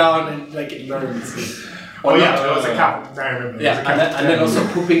puts them down and like it learns. Oh yeah, there was a cow. I remember. Yeah, and then also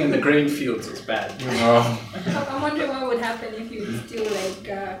pooping in the grain fields is bad. I'm wondering what would happen if you instill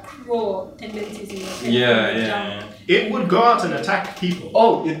like cruel tendencies in your pet. It would go out and attack people.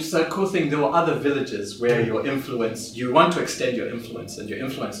 Oh, it's a cool thing. There were other villages where your influence, you want to extend your influence, and your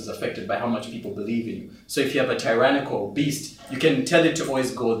influence is affected by how much people believe in you. So if you have a tyrannical beast, you can tell it to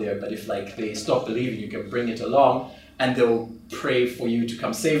always go there, but if like they stop believing, you can bring it along. and they'll pray for you to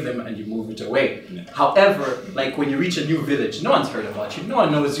come save them, and you move it away. However, like when you reach a new village, no one's heard about you, no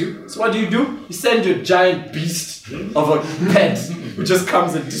one knows you. So what do? You send your giant beast of a pet who just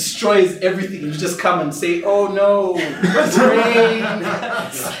comes and destroys everything. You just come and say, "Oh no, it's rain,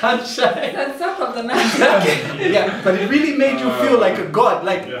 sunshine." That's so problematic. Yeah, but it really made you feel like a god.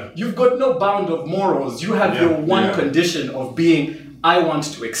 Like you've got no bound of morals. You have your one condition of being, I want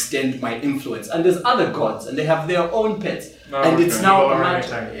to extend my influence. And there's other gods, and they have their own pets. And it's now a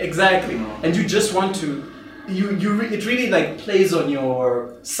matter. Exactly. And you just want to, it really like plays on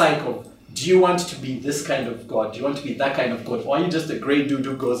your psyche of, do you want to be this kind of god? Do you want to be that kind of god? Or are you just a great dude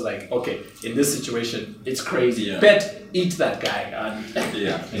who goes like, okay, in this situation, it's crazy. Bet, eat that guy. And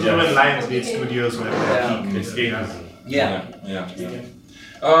Even Lionsgate Studios were escapism.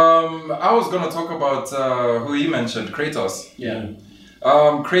 I was gonna talk about who you mentioned, Kratos.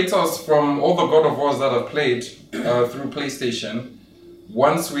 Kratos, from all the God of Wars that I've played through PlayStation,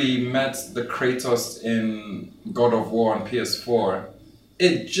 once we met the Kratos in God of War on PS4,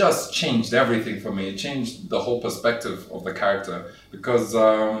 it just changed everything for me. It changed the whole perspective of the character. Because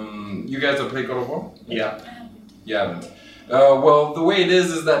you guys have played God of War? Yeah. You haven't. Well, the way it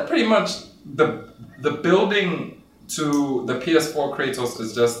is that pretty much the building to the PS4 Kratos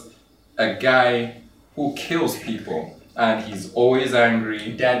is just a guy who kills people. And he's always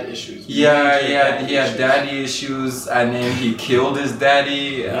angry. Dad issues. He had daddy issues, and then he killed his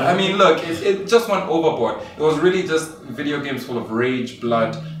daddy. I mean, look, it just went overboard. It was really just video games full of rage,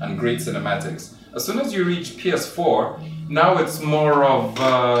 blood, and great cinematics. As soon as you reach PS4, now it's more of,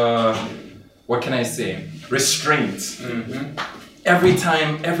 what can I say, restraint. Mm-hmm. Every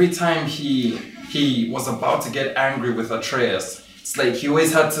time he was about to get angry with Atreus, it's like he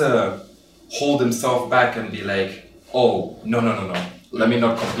always had to hold himself back and be like, oh, no. Let me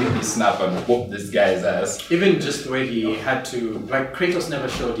not completely snap and whoop this guy's ass. Even just the way he had to, like, Kratos never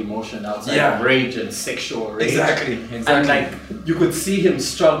showed emotion outside of rage and sexual rage. Exactly. And like, you could see him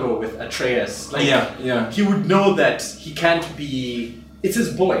struggle with Atreus. Like, he would know that he can't be, it's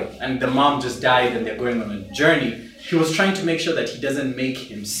his boy, and the mom just died and they're going on a journey. He was trying to make sure that he doesn't make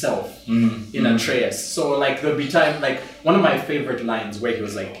himself in Atreus. So like, there'll be time, like, one of my favorite lines where he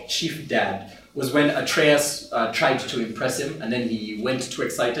was like, Chief Dad, was when Atreus tried to impress him, and then he went too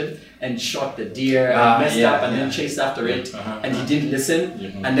excited and shot the deer and messed up and then chased after it, and he didn't listen,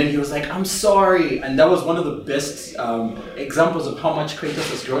 and then he was like, I'm sorry, and that was one of the best examples of how much Kratos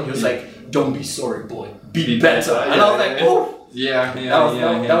has grown. He was like, don't be sorry, boy, be better. And I was like, oh!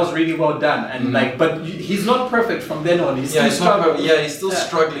 That was really well done, and like, but he's not perfect from then on. He's still struggling. He's still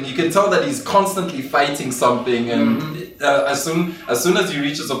struggling. You can tell that he's constantly fighting something, and as soon as he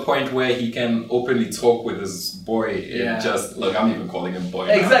reaches a point where he can openly talk with his boy, just look, I'm even calling him boy.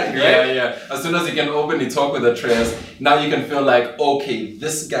 Exactly. Now. Yeah. As soon as he can openly talk with Atreus, now you can feel like, okay,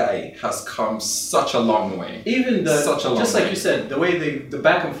 this guy has come such a long way. Even like you said, the way the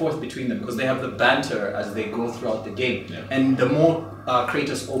back and forth between them, because they have the banter as they go throughout the game, and the more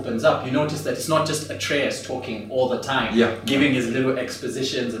Kratos opens up, you notice that it's not just Atreus talking all the time, giving his little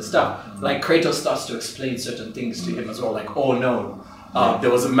expositions and stuff. Like, Kratos starts to explain certain things to him as well, like, oh no,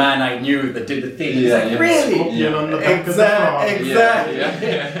 there was a man I knew that did the thing. He's like, really? Exactly.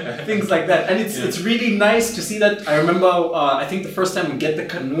 Things like that. And it's really nice to see that. I remember, I think the first time we get the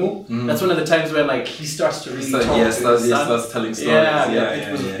canoe, that's one of the times where like he starts to really talk starts telling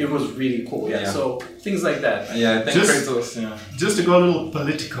stories. It was really cool. So things like that. Yeah, I think Kratos. Just to go a little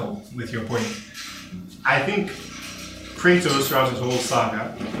political with your point, I think Kratos throughout his whole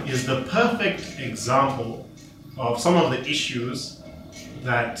saga is the perfect example of some of the issues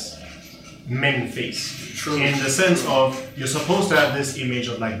that men face. True. In the sense of, you're supposed to have this image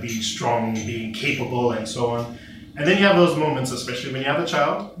of like being strong, being capable, and so on. And then you have those moments, especially when you have a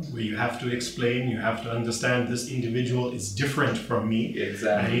child, where you have to explain, you have to understand this individual is different from me.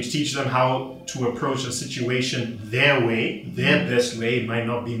 Exactly. And you teach them how to approach a situation their way, their best way. It might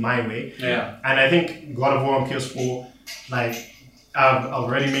not be my way. Yeah. And I think God of War on PS4, like, I've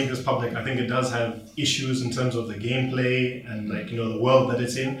already made this public. I think it does have issues in terms of the gameplay and like, the world that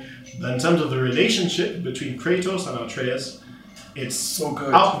it's in. But in terms of the relationship between Kratos and Atreus, it's so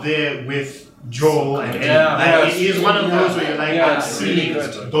good. Up there with Joel and Ellie. It is one of those where you're like, I see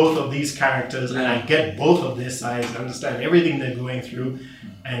both of these characters and I get both of their sides, I understand everything they're going through,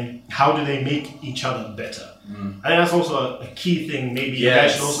 and how do they make each other better. I think that's also a key thing. Maybe you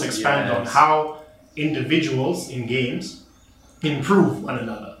guys should also expand on how individuals in games improve one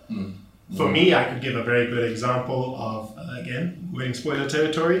another. For me, I could give a very good example of, again, we're in spoiler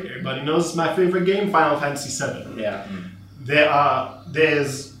territory. Everybody knows my favorite game, Final Fantasy VII. Yeah.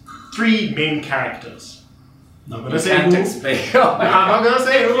 There's 3 main characters Not You gonna say can't who. explain. I'm not gonna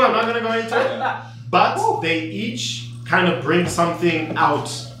say who. I'm not gonna go into it. But they each kind of bring something out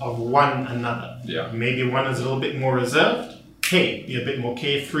of one another. Yeah. Maybe one is a little bit more reserved. Hey, be a bit more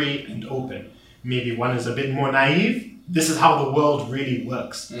carefree and open. Maybe one is a bit more naive. This is how the world really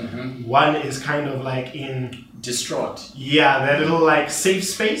works. One is kind of like in Distraught. that little like safe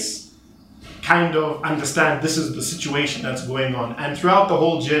space, kind of understand this is the situation that's going on. And throughout the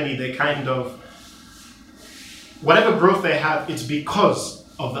whole journey, they kind of, whatever growth they have, it's because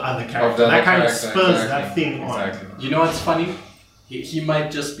of the other character. That kind of spurs that thing on. You know what's funny? He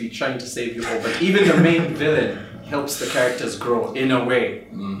might just be trying to save you all, but even the main villain helps the characters grow in a way.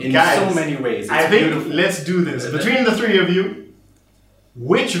 In Guys, so many ways. It's I think beautiful. let's do this. Between the three of you,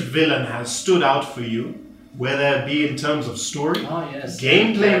 which villain has stood out for you, whether it be in terms of story, Oh, yes.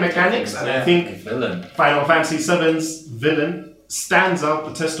 gameplay mechanics, and I think Villain. Final Fantasy VII's villain stands out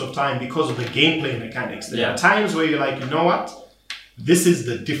the test of time because of the gameplay mechanics. There Yeah. are times where you're like, you know what? This is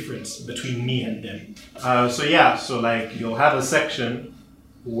the difference between me and them. So like you'll have a section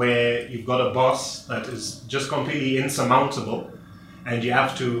where you've got a boss that is just completely insurmountable and you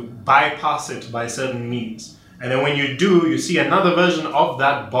have to bypass it by certain means. And then when you do, you see another version of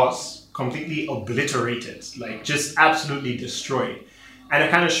that boss completely obliterated, like just absolutely destroyed. And it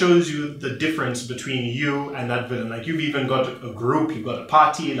kind of shows you the difference between you and that villain. Like you've even got a group, you've got a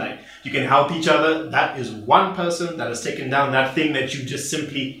party, like you can help each other. That is one person that has taken down that thing that you just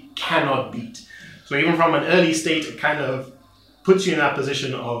simply cannot beat. So even from an early state, it kind of puts you in that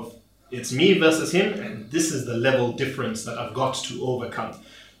position of it's me versus him, and this is the level difference that I've got to overcome.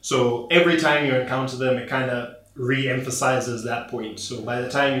 So every time you encounter them, it kind of re-emphasizes that point. So by the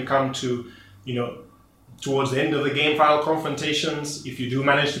time you come to, towards the end of the game, final confrontations, if you do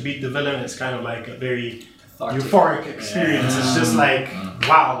manage to beat the villain, it's kind of like a very euphoric experience. It's just like,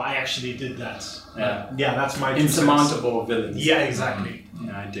 wow, I actually did that. Yeah, that's my 2 cents. Insurmountable villains. Yeah, exactly.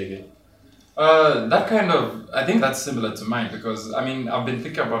 Yeah, I dig it. That kind of, I think that's similar to mine because, I mean, I've been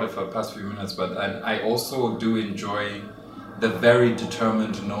thinking about it for the past few minutes, but I also do enjoy the very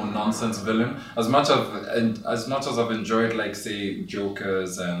determined, no-nonsense villain. As much as I've enjoyed, like, say,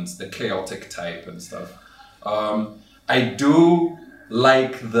 Jokers and the chaotic type and stuff, I do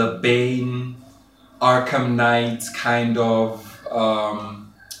like the Bane, Arkham Knight kind of,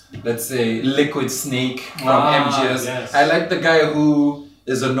 let's say, Liquid Snake from MGS. Yes. I like the guy who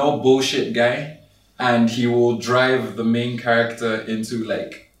is a no bullshit guy, and he will drive the main character into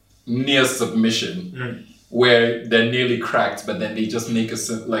like near submission, where they're nearly cracked, but then they just make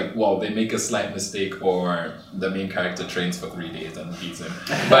they make a slight mistake, or the main character trains for 3 days and beats him.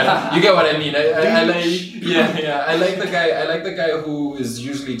 But you get what I mean. I like the guy who is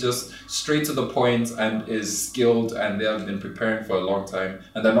usually just straight to the point and is skilled, and they have been preparing for a long time,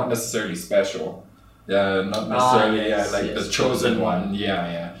 and they're not necessarily special. Yeah, not necessarily the chosen one.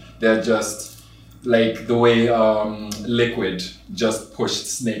 Yeah. They're just like the way Liquid just pushed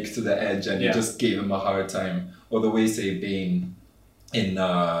Snake to the edge and he just gave him a hard time. Or the way, say, Bane in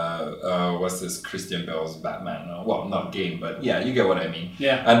Christian Bale's Batman. Well, not game, but yeah, you get what I mean.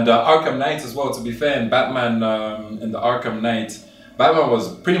 Yeah. And Arkham Knight as well, to be fair, in Batman, in the Arkham Knight, Batman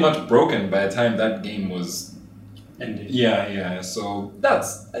was pretty much broken by the time that game was ended. Yeah. So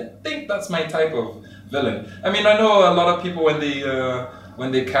I think that's my type of villain. I mean, I know a lot of people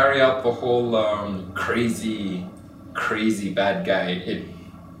when they carry out the whole crazy bad guy, it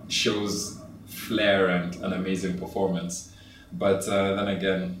shows flair and an amazing performance. But then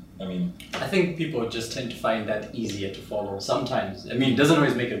again, I mean, I think people just tend to find that easier to follow. Sometimes, I mean, it doesn't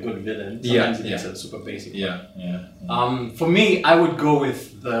always make a good villain. Sometimes it makes a super basic one. For me, I would go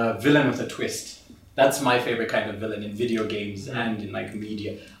with the villain with a twist. That's my favorite kind of villain in video games and in like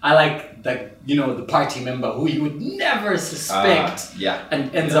media. I like the party member who you would never suspect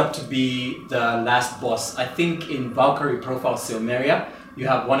and ends up to be the last boss. I think in Valkyrie Profile Silmeria, you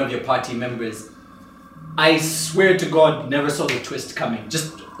have one of your party members. I swear to God, never saw the twist coming.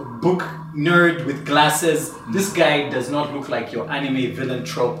 Just a book nerd with glasses. This guy does not look like your anime villain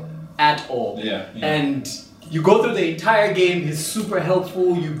trope at all. Yeah. And you go through the entire game, he's super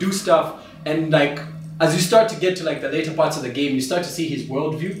helpful, you do stuff. And like, as you start to get to like the later parts of the game, you start to see his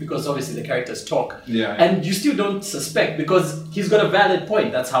worldview because obviously the characters talk. Yeah. And you still don't suspect because he's got a valid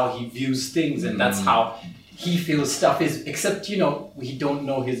point. That's how he views things and that's how he feels stuff is. Except, we don't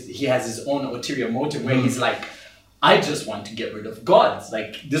know he has his own ulterior motive where he's like, I just want to get rid of gods.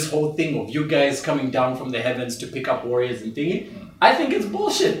 Like this whole thing of you guys coming down from the heavens to pick up warriors and thingy. I think it's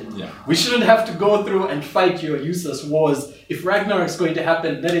bullshit. Yeah. We shouldn't have to go through and fight your useless wars. If Ragnarok's going to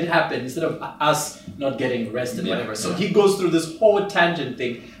happen, let it happen instead of us not getting rest and whatever. So he goes through this whole tangent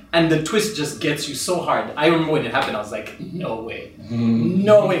thing. And the twist just gets you so hard. I remember when it happened, I was like, no way.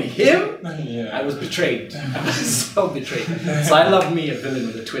 No way. Him? Yeah. I was betrayed. I was so betrayed. So I love me a villain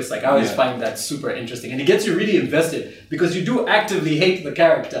with a twist. Like I always find that super interesting. And it gets you really invested because you do actively hate the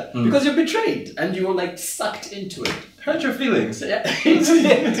character because you're betrayed and you're like sucked into it. Hurt your feelings. Yeah.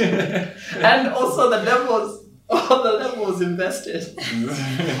 And also the levels. All the levels invested.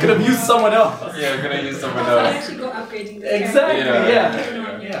 Could have used someone else. Yeah, we're gonna use someone So I else. actually go upgrading this Exactly.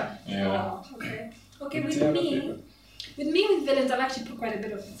 character. Yeah. Wow, okay. Okay, Do with you have a me, favorite? with villains, I've actually put quite a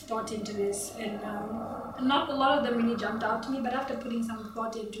bit of thought into this, and not a lot of them really jumped out to me. But after putting some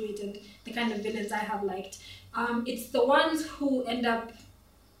thought into it and the kind of villains I have liked, it's the ones who end up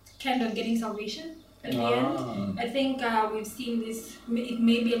kind of getting salvation at the end. I think we've seen this. It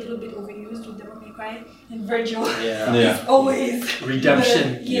may be a little bit overused with Devil May Cry and Virgil. Yeah. Yeah. Always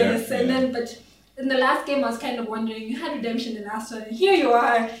Redemption. yes, Yeah, and yeah. then but in the last game I was kind of wondering, you had redemption in the last one, and here you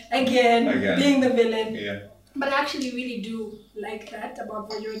are again. Being the villain. Yeah. But I actually really do like that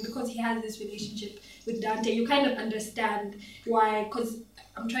about Virgil because he has this relationship with Dante. You kind of understand why, because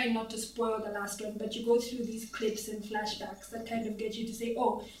I'm trying not to spoil the last one, but you go through these clips and flashbacks that kind of get you to say,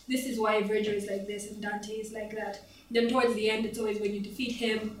 oh, this is why Virgil is like this and Dante is like that. Then towards the end, it's always when you defeat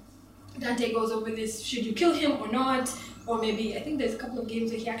him, Dante goes over this, should you kill him or not? Or maybe, I think there's a couple of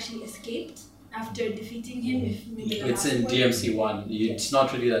games where he actually escaped after defeating him. If maybe the It's last in one. DMC 1. It's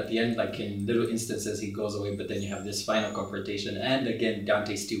not really at the end, like in little instances he goes away, but then you have this final confrontation. And again,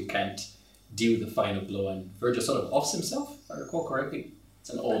 Dante still can't deal the final blow, and Virgil sort of offs himself, if I recall correctly. It's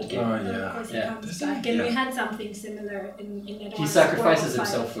an old game. Oh, And yeah. of course he Yeah. comes back. And Yeah. we had something similar in it. He sacrifices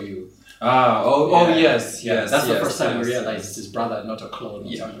himself for you. Yes, yes. That's the yes, first time yes, we realized yes. it's his brother, not a clone. Or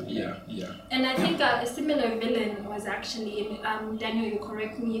Yeah, something. yeah. And I think a similar villain was actually, Daniel, you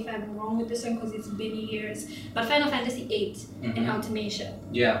correct me if I'm wrong with this one because it's been years, but Final Fantasy VIII in Ultimation.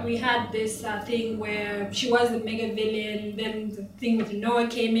 Yeah. We had this thing where she was the mega villain, then the thing with Noah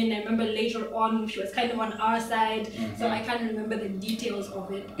came in. I remember later on she was kind of on our side, so I can't remember the details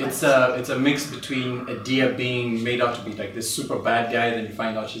of it. It's a mix between Adia being made out to be like this super bad guy, then you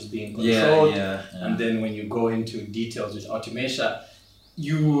find out she's being controlled, and then when you go into details with Ultimatia,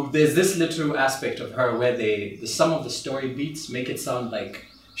 there's this little aspect of her where some of the story beats make it sound like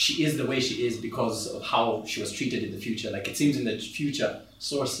she is the way she is because of how she was treated in the future. Like it seems in the future,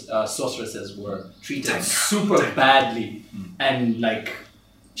 sorceresses were treated super badly, and like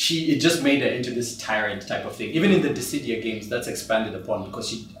it just made her into this tyrant type of thing. Even in the Dissidia games, that's expanded upon because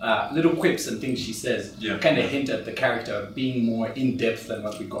she little quips and things she says kind of hint at the character being more in depth than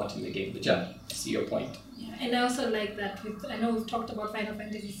what we got in the game. But yeah, I see your point. Yeah, and I also like that. I know we've talked about Final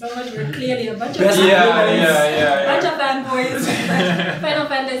Fantasy so much. We're clearly a bunch of Best fanboys. Bunch of fanboys. But Final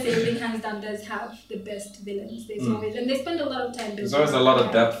Fantasy, I think hands down, does have the best villains. There's always, and they spend a lot of time. There's always a lot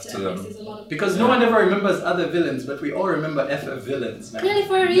of depth to them. There's a lot of Because no one ever remembers other villains, but we all remember FF villains. Man. clearly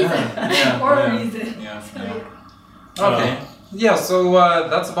for a reason. For a reason. Yeah, So, yeah. Okay. Yeah, so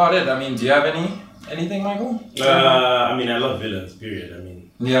that's about it. I mean, do you have anything, Michael? I mean, I love villains, period. I mean,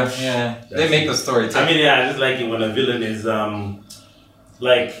 Yeah. They make the story. I mean, yeah, I just like it when a villain is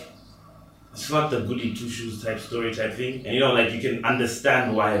like, it's not the goody two shoes type story type thing, and like you can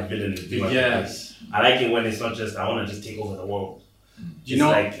understand why a villain is doing what it is. I like it when it's not just I want to just take over the world. It's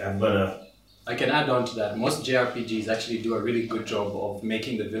like I've got to. I can add on to that. Most JRPGs actually do a really good job of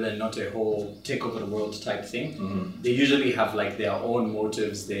making the villain not a whole take over the world type thing. They usually have like their own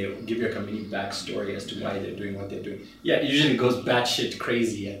motives. They give you a mini backstory as to why they're doing what they're doing. Yeah, it usually goes batshit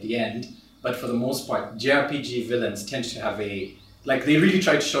crazy at the end. But for the most part, JRPG villains tend to have they really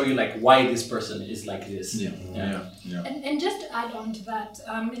try to show you like why this person is like this. Yeah. And just to add on to that,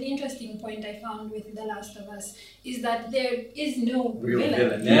 an interesting point I found with The Last of Us is that there is no Real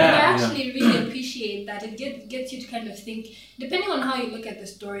villain. And Yeah. I actually really appreciate that. It gets you to kind of think, depending on how you look at the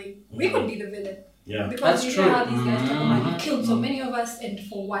story, we could be the villain. Yeah. Because That's you true. hear how these guys talk about you killed so many of us and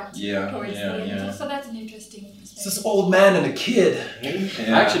for what? Towards the end. So that's an interesting perspective. It's this old man and a kid.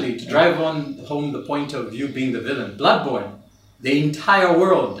 Actually, to drive home the point of you being the villain, Bloodborne. The entire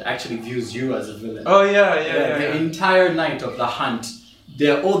world actually views you as a villain. Oh yeah. The entire night of the hunt,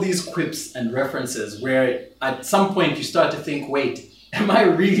 there are all these quips and references where at some point you start to think, wait, am I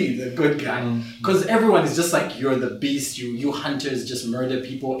really the good guy? Because everyone is just like, you're the beast, you hunters just murder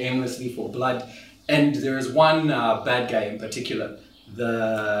people aimlessly for blood. And there is one bad guy in particular,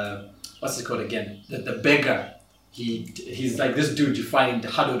 what's it called again? The beggar. He's like this dude you find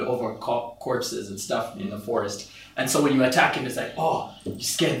huddled over corpses and stuff in the forest. And so when you attack him, it's like, oh, you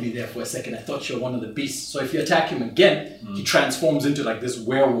scared me there for a second. I thought you were one of the beasts. So if you attack him again, he transforms into like this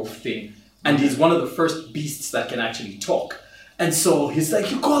werewolf thing. And he's one of the first beasts that can actually talk. And so he's like,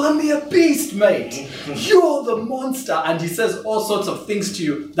 "You're calling me a beast, mate. You're the monster." And he says all sorts of things to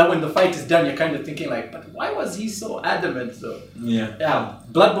you that when the fight is done, you're kind of thinking like, but why was he so adamant though? Yeah.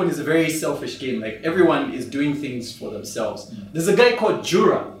 Bloodborne is a very selfish game. Like everyone is doing things for themselves. There's a guy called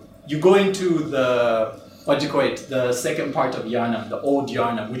Jura. You go into the second part of Yharnam, the old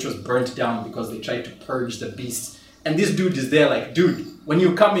Yharnam, which was burnt down because they tried to purge the beasts. And this dude is there like, dude, when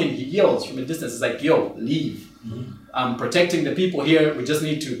you come in, he yells from a distance. It's like, yo, leave. I'm protecting the people here. We just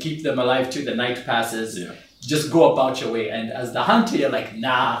need to keep them alive till the night passes. Yeah. Just go about your way. And as the hunter, you're like,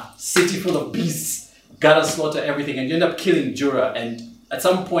 nah, city full of beasts. Gotta slaughter everything. And you end up killing Jura. And at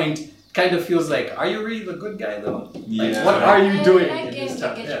some point, kind of feels like, are you really the good guy though? Like, what are you doing? I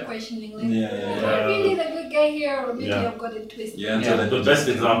get you questioning. Like, Yeah. am I really the good guy here, or maybe I've got it twisted? The best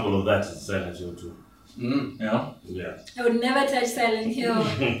example of that is Silent Hill 2. Yeah. I would never touch Silent Hill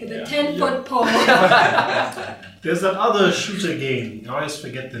with a 10-foot pole. There's that other shooter game. I always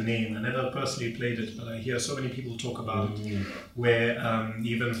forget the name. I never personally played it, but I hear so many people talk about it, where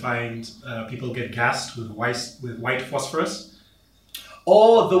you even find people get gassed with white phosphorus.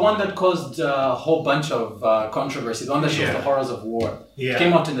 Oh, the one that caused a whole bunch of controversy. The one that shows the horrors of war. Yeah.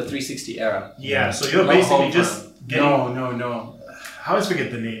 Came out in the 360 era. Yeah, so you're basically just getting... No. I always forget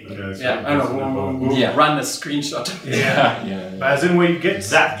the name. I don't know. We'll run a screenshot. Yeah. But as in where you get...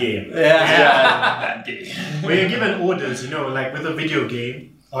 That game. That game. Where you're given orders, like with a video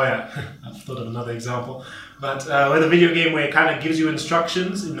game. Oh yeah, I've thought of another example. But with a video game where it kind of gives you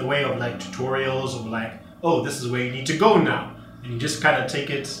instructions in the way of like tutorials or like, oh, this is where you need to go now. And you just kind of take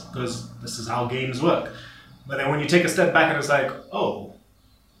it because this is how games work. But then when you take a step back and it's like, oh,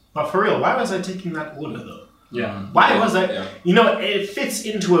 but for real, why was I taking that order though? Yeah. Why was I? Yeah. It fits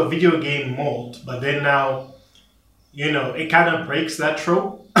into a video game mold, but then now, it kind of breaks that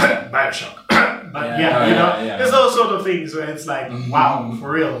trope. Bioshock. But there's all sort of things where it's like, wow,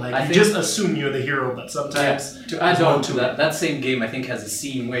 for real. Like you just assume you're the hero, but sometimes to add on to that same game, I think has a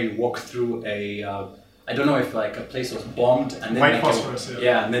scene where you walk through I don't know if like a place was bombed and then white phosphorus,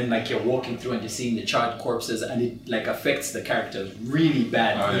 and then like you're walking through and you're seeing the charred corpses and it like affects the characters really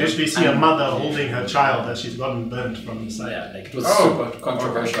bad. You literally see a mother holding her child that she's gotten burnt from the side. Yeah, like it was super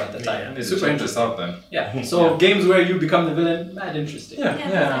controversial at the time. It's super interesting then. Yeah. So games where you become the villain, mad interesting.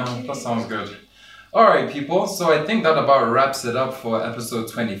 Yeah, that sounds good. Alright people, so I think that about wraps it up for episode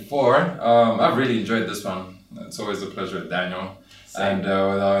 24. I've really enjoyed this one. It's always a pleasure, Daniel. And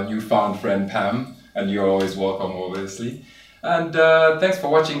with our newfound friend Pam. And you're always welcome, obviously. And thanks for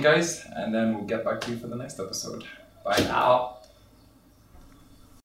watching, guys. And then we'll get back to you for the next episode. Bye now.